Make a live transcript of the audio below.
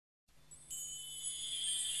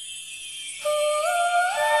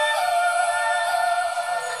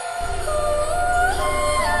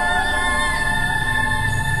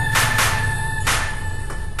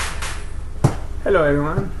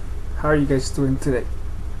everyone. How are you guys doing today?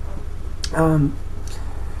 Um,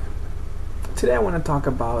 Today I want to talk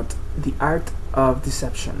about the art of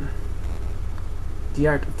deception. The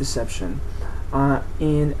art of deception.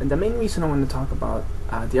 And the main reason I want to talk about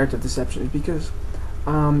the art of deception is because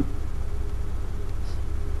um,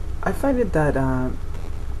 I find it that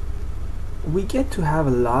we get to have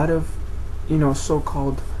a lot of,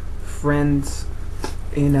 so-called friends,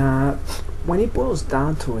 and when it boils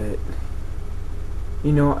down to it,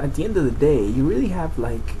 at the end of the day, you really have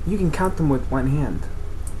you can count them with one hand.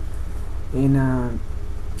 And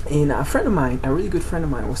a friend of mine, a really good friend of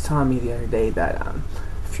mine, was telling me the other day that a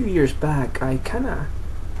few years back I kind of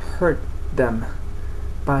hurt them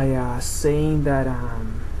by saying that I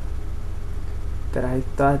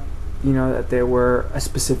thought that they were a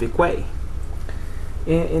specific way.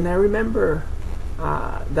 And I remember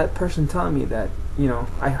that person telling me that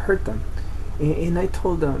I hurt them, and I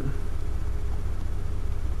told them,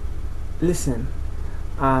 listen,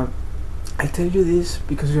 I tell you this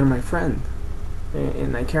because you're my friend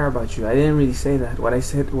and I care about you. I didn't really say that. What I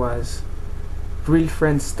said was, real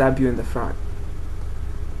friends stab you in the front.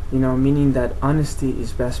 Meaning that honesty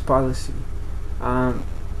is best policy. And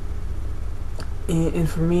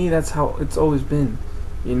for me, that's how it's always been.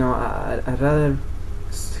 I'd rather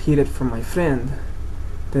hear it from my friend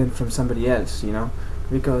than from somebody else.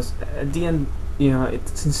 Because at the end,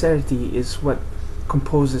 sincerity is what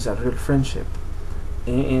composes a real friendship,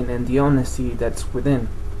 and the honesty that's within.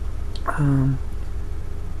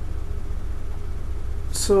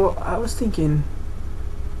 So I was thinking,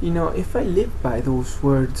 if I live by those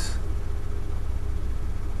words,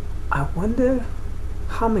 I wonder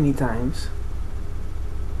how many times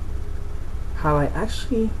have I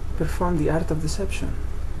actually performed the art of deception.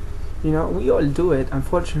 We all do it,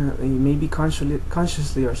 unfortunately, maybe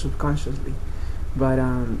consciously or subconsciously, but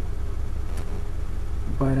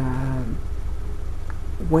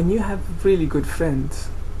when you have really good friends,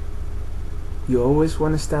 you always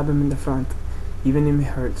want to stab them in the front, even if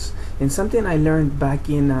it hurts. And something I learned back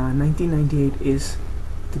in 1998 is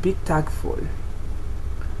to be tactful.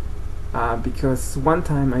 Because one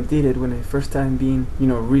time I did it when I first started being,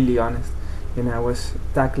 really honest, and I was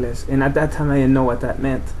tactless. And at that time I didn't know what that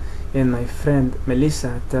meant. And my friend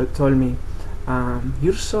Melissa told me,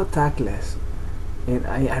 "You're so tactless." And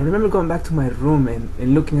I remember going back to my room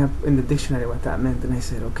and looking up in the dictionary what that meant, and I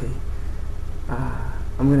said, okay,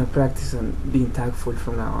 I'm gonna practice on being tactful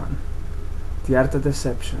from now on. The art of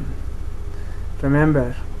deception.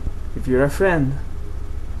 Remember, if you're a friend,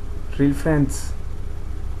 real friends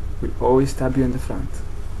will always stab you in the front.